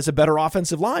Carolina has a better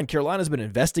offensive line. Carolina's been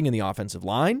investing in the offensive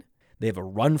line. They have a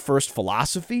run-first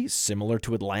philosophy similar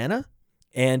to Atlanta.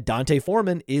 And D'Onta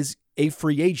Foreman is a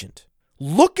free agent.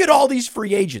 Look at all these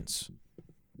free agents.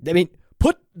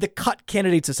 Put the cut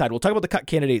candidates aside. We'll talk about the cut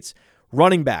candidates.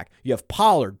 Running back, you have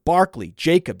Pollard, Barkley,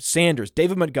 Jacobs, Sanders,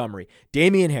 David Montgomery,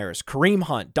 Damian Harris, Kareem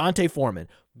Hunt, D'Onta Foreman.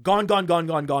 Gone.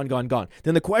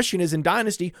 Then the question is, in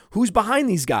Dynasty, who's behind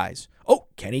these guys? Oh,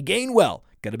 Kenny Gainwell.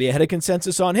 Got to be ahead of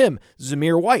consensus on him.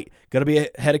 Zamir White. Got to be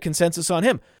ahead of consensus on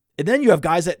him. And then you have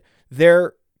guys that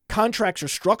their contracts are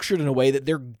structured in a way that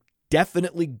they're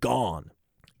definitely gone.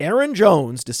 Aaron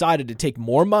Jones decided to take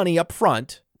more money up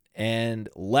front and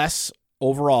less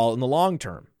overall in the long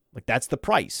term. That's the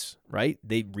price, right?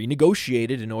 They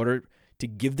renegotiated in order to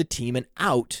give the team an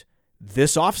out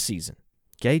this offseason.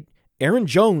 Okay? Aaron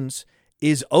Jones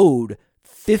is owed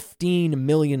 $15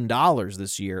 million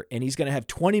this year, and he's going to have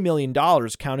 $20 million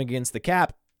counting against the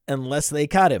cap unless they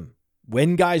cut him.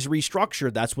 When guys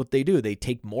restructure, that's what they do. They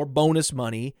take more bonus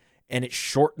money, and it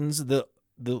shortens the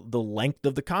length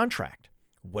of the contract.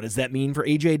 What does that mean for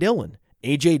A.J. Dillon?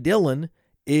 A.J. Dillon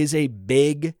is a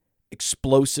big,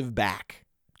 explosive back.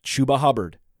 Chuba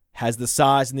Hubbard has the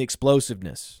size and the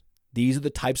explosiveness. These are the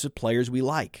types of players we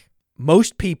like.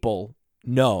 Most people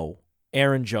know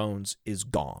Aaron Jones is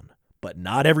gone, but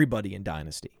not everybody in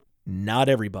Dynasty. Not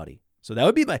everybody. So that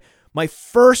would be my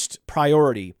first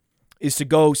priority, is to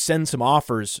go send some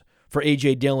offers for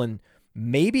A.J. Dillon.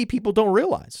 Maybe people don't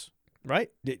realize, right?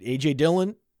 A.J.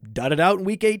 Dillon dudded out in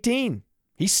week 18.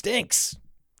 He stinks.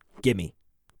 Gimme.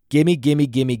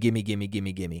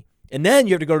 And then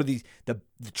you have to go to the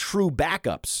true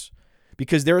backups,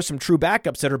 because there are some true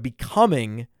backups that are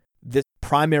becoming the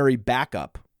primary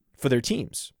backup for their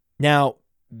teams. Now,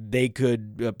 they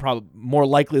could probably more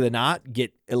likely than not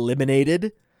get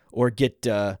eliminated or get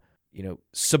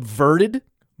subverted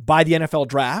by the NFL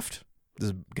draft.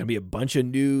 There's going to be a bunch of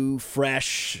new,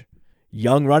 fresh,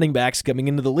 young running backs coming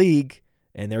into the league,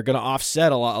 and they're going to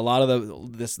offset a lot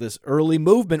of this early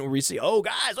movement where we see, oh,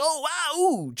 guys, oh, wow,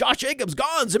 ooh, Josh Jacobs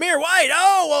gone, Zamir White,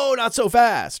 oh, not so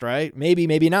fast, right?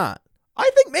 Maybe not. I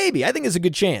think maybe. I think there's a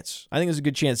good chance.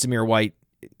 Zamir White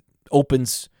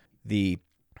opens the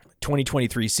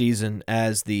 2023 season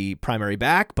as the primary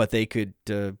back, but they could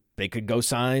go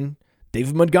sign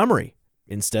David Montgomery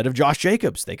instead of Josh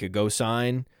Jacobs. They could go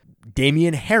sign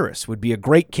Damian Harris, would be a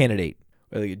great candidate.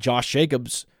 Josh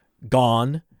Jacobs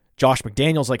gone. Josh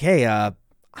McDaniels like, hey, I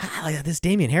like this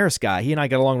Damian Harris guy. He and I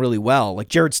got along really well, like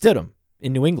Jared Stidham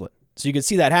in New England. So you could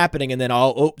see that happening, and then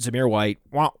Zamir White,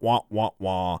 wah, wah, wah,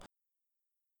 wah.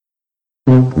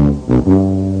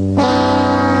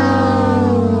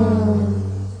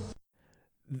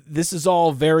 This is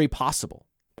all very possible,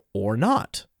 or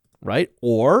not, right?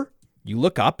 Or you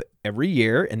look up every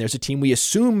year, and there's a team we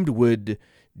assumed would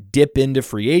dip into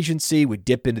free agency, would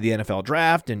dip into the NFL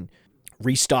draft, and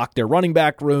restock their running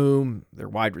back room, their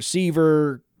wide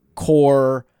receiver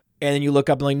core, and then you look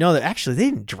up and like, no, actually they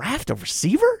didn't draft a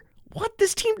receiver? What?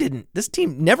 This team didn't. This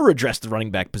team never addressed the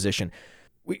running back position.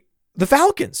 The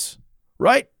Falcons,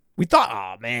 right? We thought,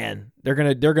 oh man, they're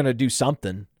gonna do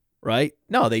something, right?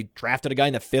 No, they drafted a guy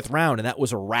in the 5th round, and that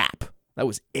was a wrap. That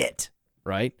was it,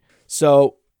 right?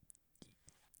 So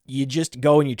you just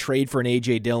go and you trade for an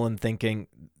A.J. Dillon thinking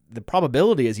the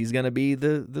probability is he's going to be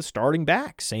the starting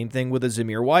back. Same thing with a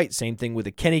Zamir White. Same thing with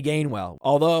a Kenny Gainwell.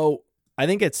 Although I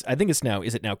think it's now,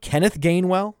 is it now Kenneth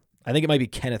Gainwell? I think it might be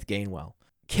Kenneth Gainwell.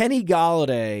 Kenny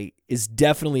Golladay is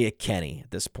definitely a Kenny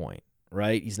at this point,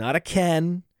 right? He's not a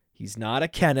Ken. He's not a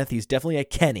Kenneth. He's definitely a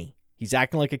Kenny. He's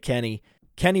acting like a Kenny.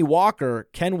 Ken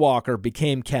Walker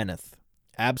became Kenneth.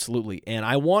 Absolutely. And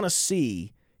I want to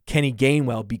see Kenny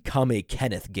Gainwell become a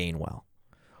Kenneth Gainwell.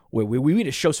 We need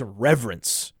to show some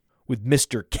reverence with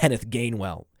Mr. Kenneth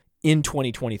Gainwell in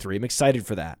 2023. I'm excited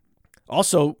for that.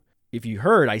 Also, if you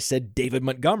heard, I said David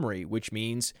Montgomery, which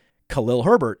means Khalil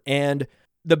Herbert. And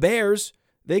the Bears,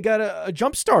 they got a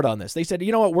jump start on this. They said,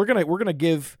 you know what, we're gonna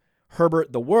give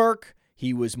Herbert the work.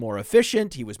 He was more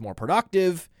efficient. He was more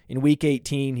productive. In Week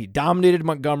 18, he dominated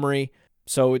Montgomery.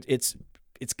 So it's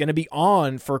going to be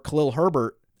on for Khalil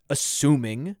Herbert,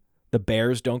 assuming the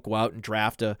Bears don't go out and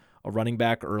draft a running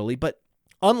back early. But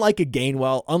unlike a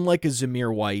Gainwell, unlike a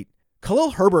Zamir White,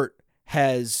 Khalil Herbert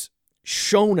has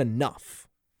shown enough,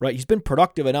 right? He's been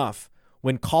productive enough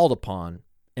when called upon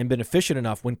and been efficient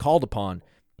enough when called upon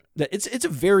that it's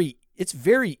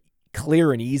very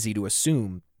clear and easy to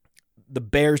assume the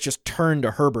Bears just turn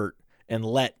to Herbert and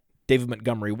let David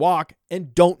Montgomery walk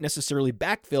and don't necessarily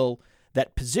backfill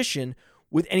that position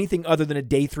with anything other than a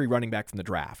day 3 running back from the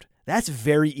draft. That's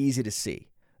very easy to see.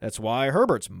 That's why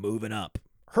Herbert's moving up.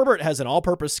 Herbert has an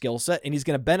all-purpose skill set, and he's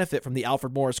going to benefit from the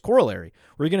Alfred Morris corollary.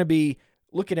 We're going to be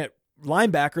looking at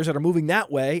linebackers that are moving that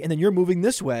way, and then you're moving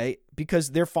this way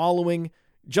because they're following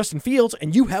Justin Fields,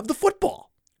 and you have the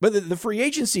football. But the free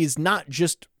agency is not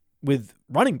just with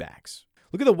running backs.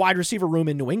 Look at the wide receiver room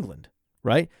in New England,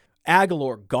 right?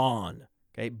 Aguilar gone.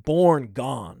 Okay, Bourne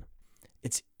gone.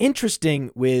 It's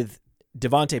interesting with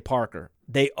Devontae Parker.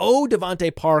 They owe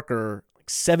Devontae Parker like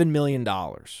 $7 million,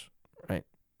 right?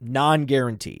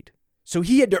 Non-guaranteed. So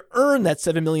he had to earn that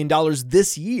 $7 million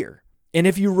this year. And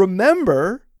if you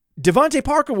remember, Devontae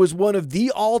Parker was one of the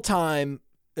all-time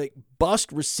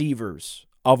bust receivers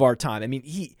of our time. I mean,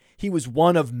 he was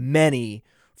one of many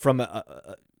from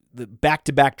the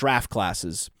back-to-back draft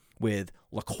classes with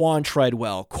Laquan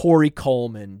Treadwell, Corey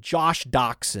Coleman, Josh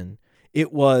Doxson.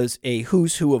 it was a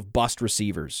who's who of bust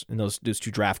receivers in those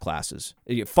two draft classes.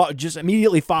 Just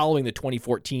immediately following the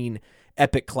 2014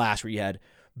 epic class where you had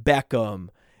Beckham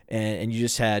and you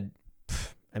just had,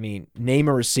 name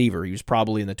a receiver. He was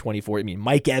probably in the 2014.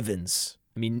 Mike Evans.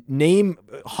 Name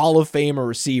Hall of Famer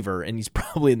receiver, and he's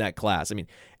probably in that class.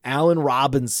 Allen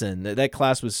Robinson. That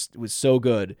class was so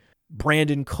good.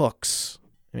 Brandon Cooks.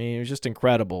 It was just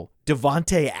incredible.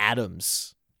 Devontae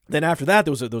Adams. Then after that,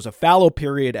 there was a fallow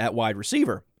period at wide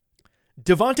receiver.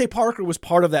 Devontae Parker was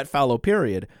part of that fallow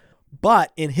period,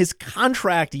 but in his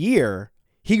contract year,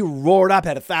 he roared up,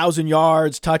 had 1,000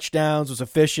 yards, touchdowns, was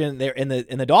efficient. And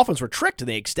the Dolphins were tricked.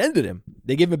 They extended him.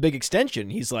 They gave him a big extension.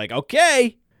 He's like,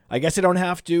 okay, I guess I don't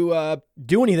have to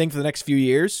do anything for the next few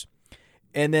years.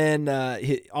 And then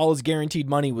all his guaranteed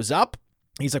money was up.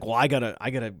 He's like, well, I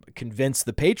gotta convince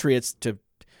the Patriots to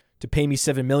pay me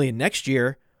 $7 million next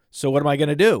year. So what am I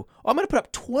gonna do? I'm gonna put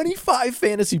up 25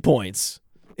 fantasy points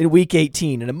in Week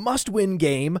 18 in a must-win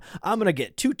game. I'm gonna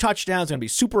get 2 touchdowns. I'm gonna be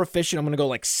super efficient. I'm gonna go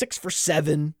like 6 for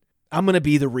 7. I'm gonna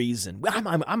be the reason.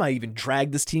 I might even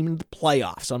drag this team into the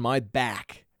playoffs on my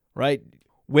back. Right?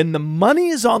 When the money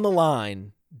is on the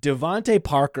line, Devontae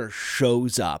Parker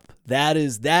shows up. That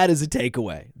is a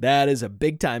takeaway. That is a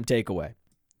big-time takeaway.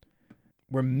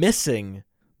 We're missing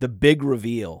the big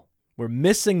reveal.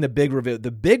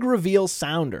 The big reveal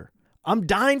sounder. I'm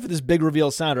dying for this big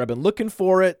reveal sounder. I've been looking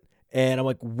for it, and I'm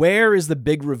like, where is the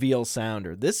big reveal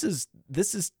sounder?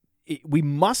 We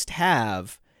must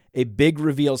have a big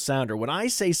reveal sounder. When I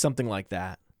say something like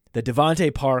that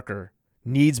Devontae Parker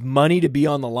needs money to be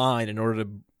on the line in order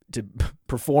to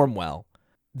perform well,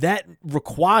 that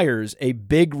requires a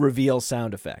big reveal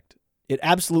sound effect. It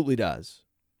absolutely does.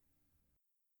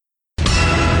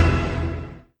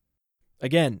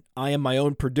 Again, I am my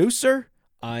own producer.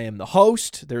 I am the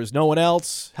host. There is no one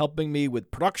else helping me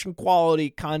with production quality,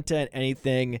 content,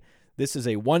 anything. This is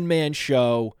a one-man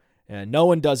show, and no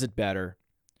one does it better.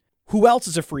 Who else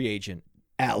is a free agent?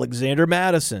 Alexander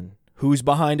Mattison. Who's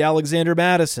behind Alexander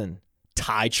Mattison?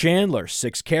 Ty Chandler.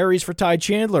 6 carries for Ty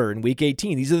Chandler in Week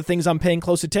 18. These are the things I'm paying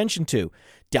close attention to.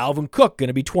 Dalvin Cook going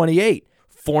to be 28.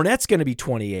 Fournette's going to be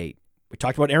 28. We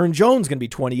talked about Aaron Jones going to be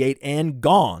 28 and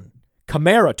gone.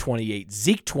 Kamara 28.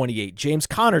 Zeke 28. James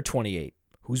Conner 28.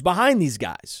 Who's behind these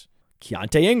guys?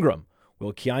 Keontae Ingram.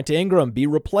 Will Keontae Ingram be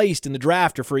replaced in the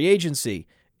draft or free agency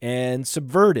and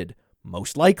subverted?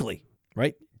 Most likely,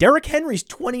 right? Derrick Henry's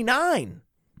 29.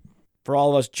 For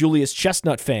all of us Julius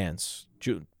Chestnut fans,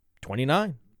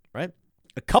 29, right?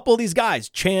 A couple of these guys,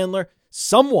 Chandler,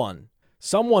 someone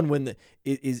when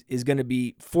is going to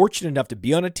be fortunate enough to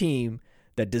be on a team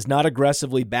that does not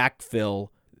aggressively backfill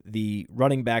the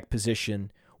running back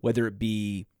position, whether it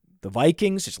be the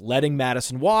Vikings just letting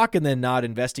Madison walk and then not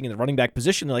investing in the running back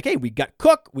position. They're like, hey, we've got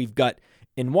Cook, we've got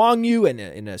Nwangwu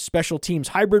in a special teams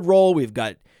hybrid role. We've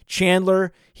got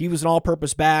Chandler. He was an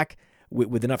all-purpose back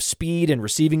with enough speed and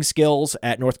receiving skills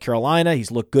at North Carolina.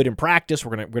 He's looked good in practice.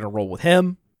 We're gonna roll with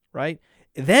him, right?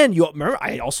 And then you remember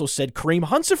I also said Kareem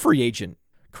Hunt's a free agent.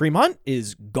 Kareem Hunt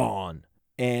is gone.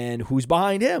 And who's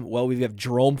behind him? Well, we have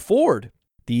Jerome Ford,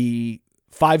 the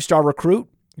 5-star recruit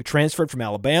who transferred from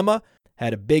Alabama,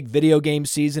 had a big video game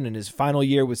season in his final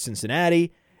year with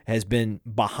Cincinnati, has been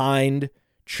behind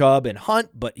Chubb and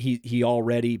Hunt, but he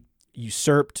already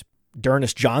usurped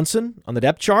D'Ernest Johnson on the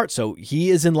depth chart, so he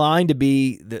is in line to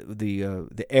be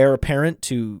the heir apparent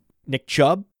to Nick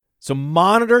Chubb. So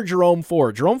monitor Jerome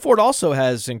Ford. Jerome Ford also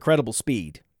has incredible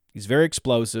speed. He's very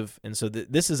explosive, and so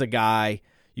this is a guy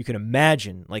you can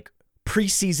imagine, like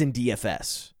preseason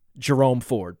DFS, Jerome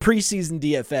Ford. Preseason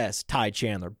DFS, Ty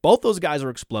Chandler. Both those guys are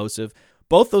explosive.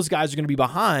 Both those guys are going to be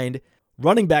behind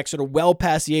running backs that are well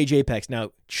past the age apex.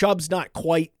 Now, Chubb's not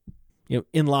quite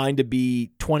in line to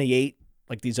be 28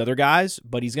 like these other guys,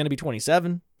 but he's going to be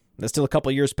 27. That's still a couple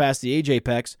of years past the age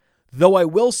apex. Though I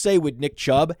will say with Nick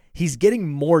Chubb, he's getting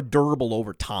more durable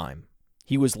over time.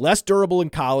 He was less durable in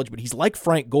college, but he's like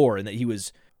Frank Gore in that he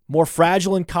was more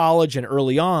fragile in college and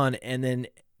early on, and then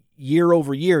year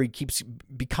over year, he keeps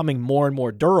becoming more and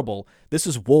more durable. This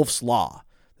is Wolff's Law.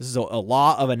 This is a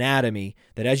law of anatomy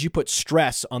that as you put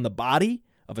stress on the body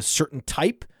of a certain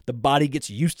type, the body gets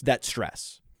used to that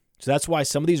stress. So that's why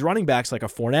some of these running backs, like a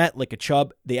Fournette, like a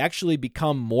Chubb, they actually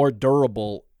become more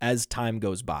durable as time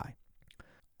goes by.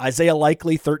 Isaiah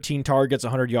Likely, 13 targets,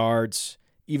 100 yards.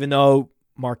 Even though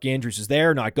Mark Andrews is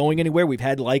there, not going anywhere, we've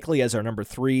had Likely as our number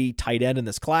 3 tight end in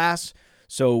this class.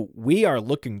 So we are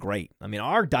looking great.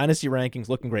 Our dynasty rankings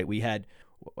looking great. We had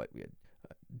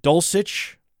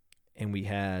Dulcich, and we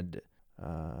had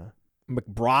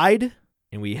McBride,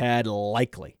 and we had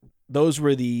Likely. Those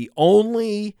were the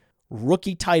only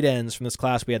rookie tight ends from this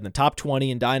class we had in the top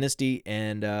 20 in Dynasty,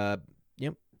 and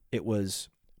it was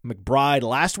McBride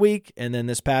last week, and then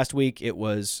this past week it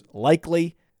was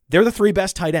Likely. They're the three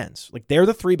best tight ends. They're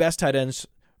the three best tight ends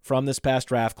from this past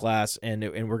draft class, and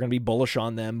we're going to be bullish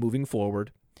on them moving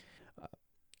forward.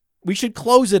 We should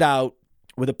close it out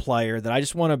with a player that I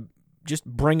just want to just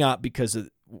bring up because of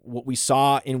what we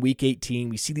saw in Week 18.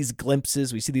 We see these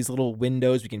glimpses. We see these little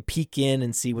windows. We can peek in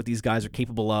and see what these guys are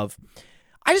capable of.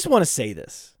 I just want to say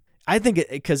this. I think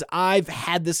because I've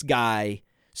had this guy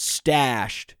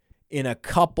stashed in a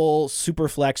couple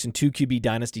Superflex and 2QB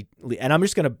Dynasty, and I'm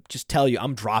just going to tell you,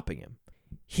 I'm dropping him.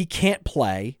 He can't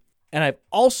play, and I've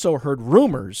also heard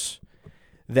rumors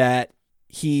that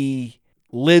he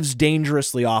lives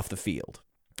dangerously off the field.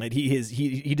 Like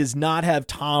he does not have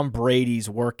Tom Brady's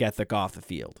work ethic off the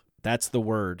field. That's the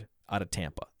word out of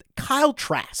Tampa. Kyle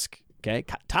Trask, okay?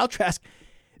 Kyle Trask,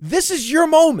 this is your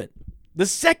moment. The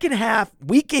second half,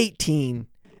 Week 18,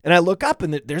 and I look up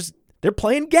and they're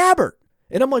playing Gabbert.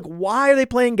 And I'm like, why are they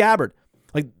playing Gabbert?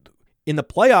 Like, in the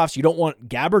playoffs, you don't want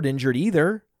Gabbert injured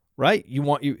either, right?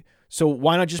 So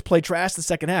why not just play Trask the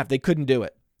second half? They couldn't do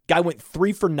it. Guy went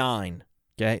 3 for 9,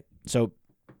 okay? So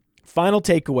final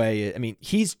takeaway, I mean,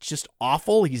 he's just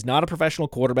awful. He's not a professional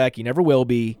quarterback. He never will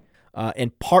be.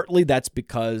 And partly that's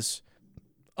because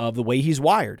of the way he's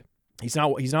wired. He's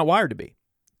not wired to be.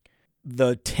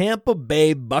 The Tampa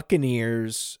Bay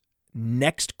Buccaneers'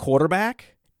 next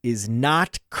quarterback is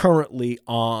not currently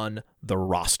on the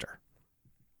roster.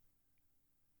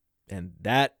 And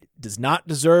that does not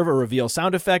deserve a reveal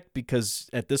sound effect because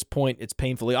at this point it's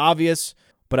painfully obvious.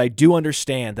 But I do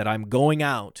understand that I'm going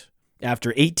out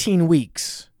after 18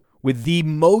 weeks with the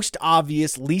most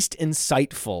obvious, least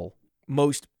insightful,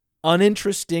 most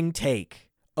uninteresting take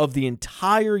of the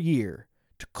entire year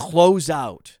to close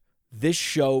out this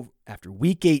show after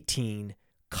Week 18.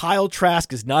 Kyle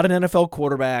Trask is not an NFL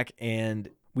quarterback, and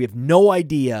we have no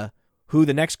idea who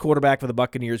the next quarterback for the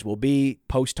Buccaneers will be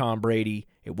post Tom Brady.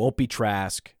 It won't be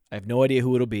Trask. I have no idea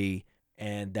who it'll be,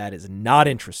 and that is not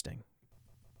interesting.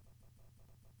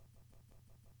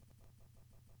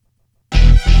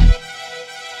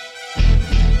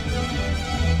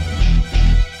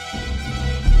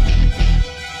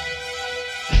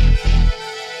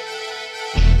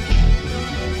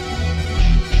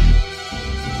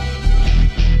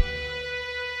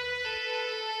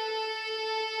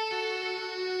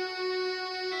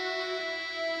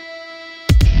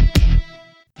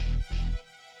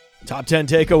 Top 10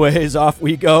 takeaways, off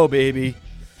we go, baby.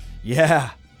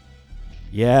 Yeah.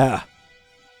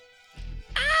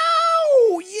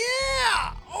 Ow!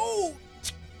 Yeah! Oh!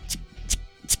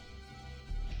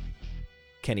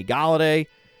 Kenny Golladay.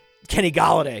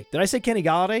 Did I say Kenny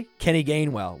Golladay? Kenny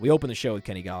Gainwell. We opened the show with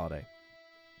Kenny Golladay.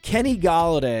 Kenny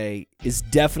Golladay is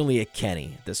definitely a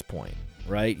Kenny at this point,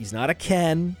 right? He's not a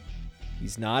Ken.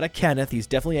 He's not a Kenneth. He's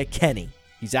definitely a Kenny.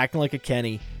 He's acting like a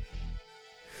Kenny.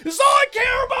 This is all I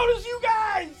care about is you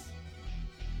guys.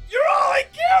 You're all I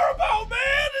care about,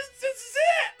 man. This is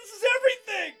it. This is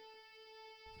everything.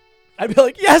 I'd be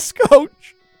like, yes,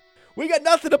 coach. We got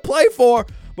nothing to play for,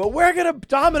 but we're going to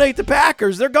dominate the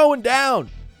Packers. They're going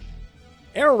down.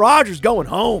 Aaron Rodgers going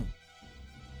home.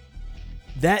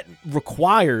 That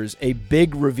requires a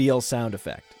big reveal sound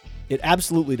effect. It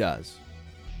absolutely does.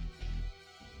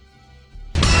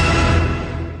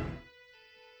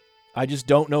 I just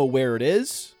don't know where it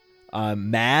is.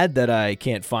 I'm mad that I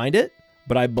can't find it,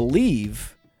 but I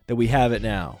believe that we have it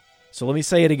now. So let me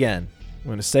say it again. I'm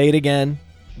going to say it again.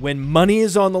 When money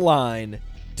is on the line,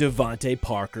 Devontae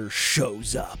Parker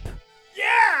shows up.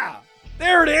 Yeah!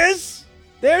 There it is!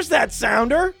 There's that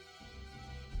sounder.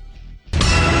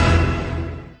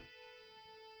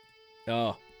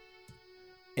 Oh.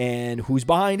 And who's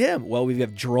behind him? Well, we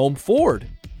have Jerome Ford,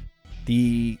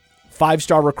 the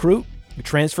 5-star recruit who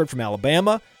transferred from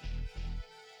Alabama,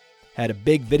 had a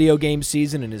big video game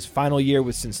season in his final year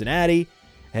with Cincinnati,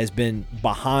 has been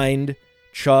behind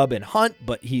Chubb and Hunt,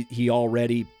 but he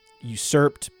already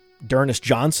usurped D'Ernest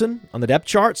Johnson on the depth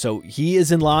chart, so he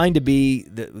is in line to be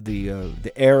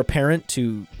the heir apparent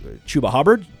to Chuba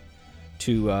Hubbard,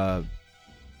 to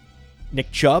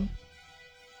Nick Chubb.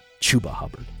 Chuba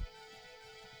Hubbard.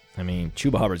 I mean,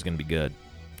 Chuba Hubbard's going to be good.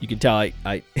 You can tell you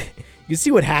can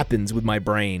see what happens with my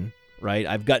brain, right?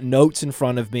 I've got notes in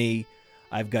front of me.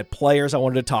 I've got players I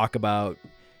wanted to talk about.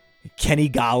 Kenny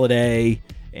Golladay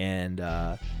and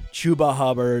Chuba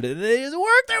Hubbard. They just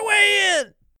work their way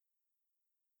in.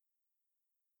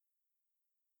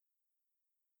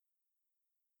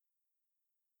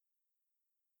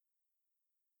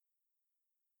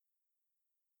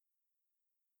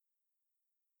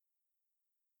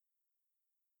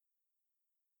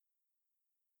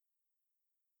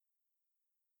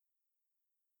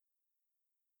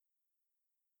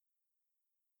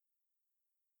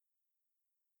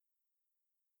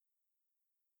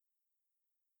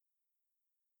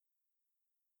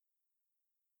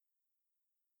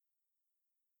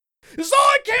 This is all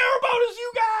I care about is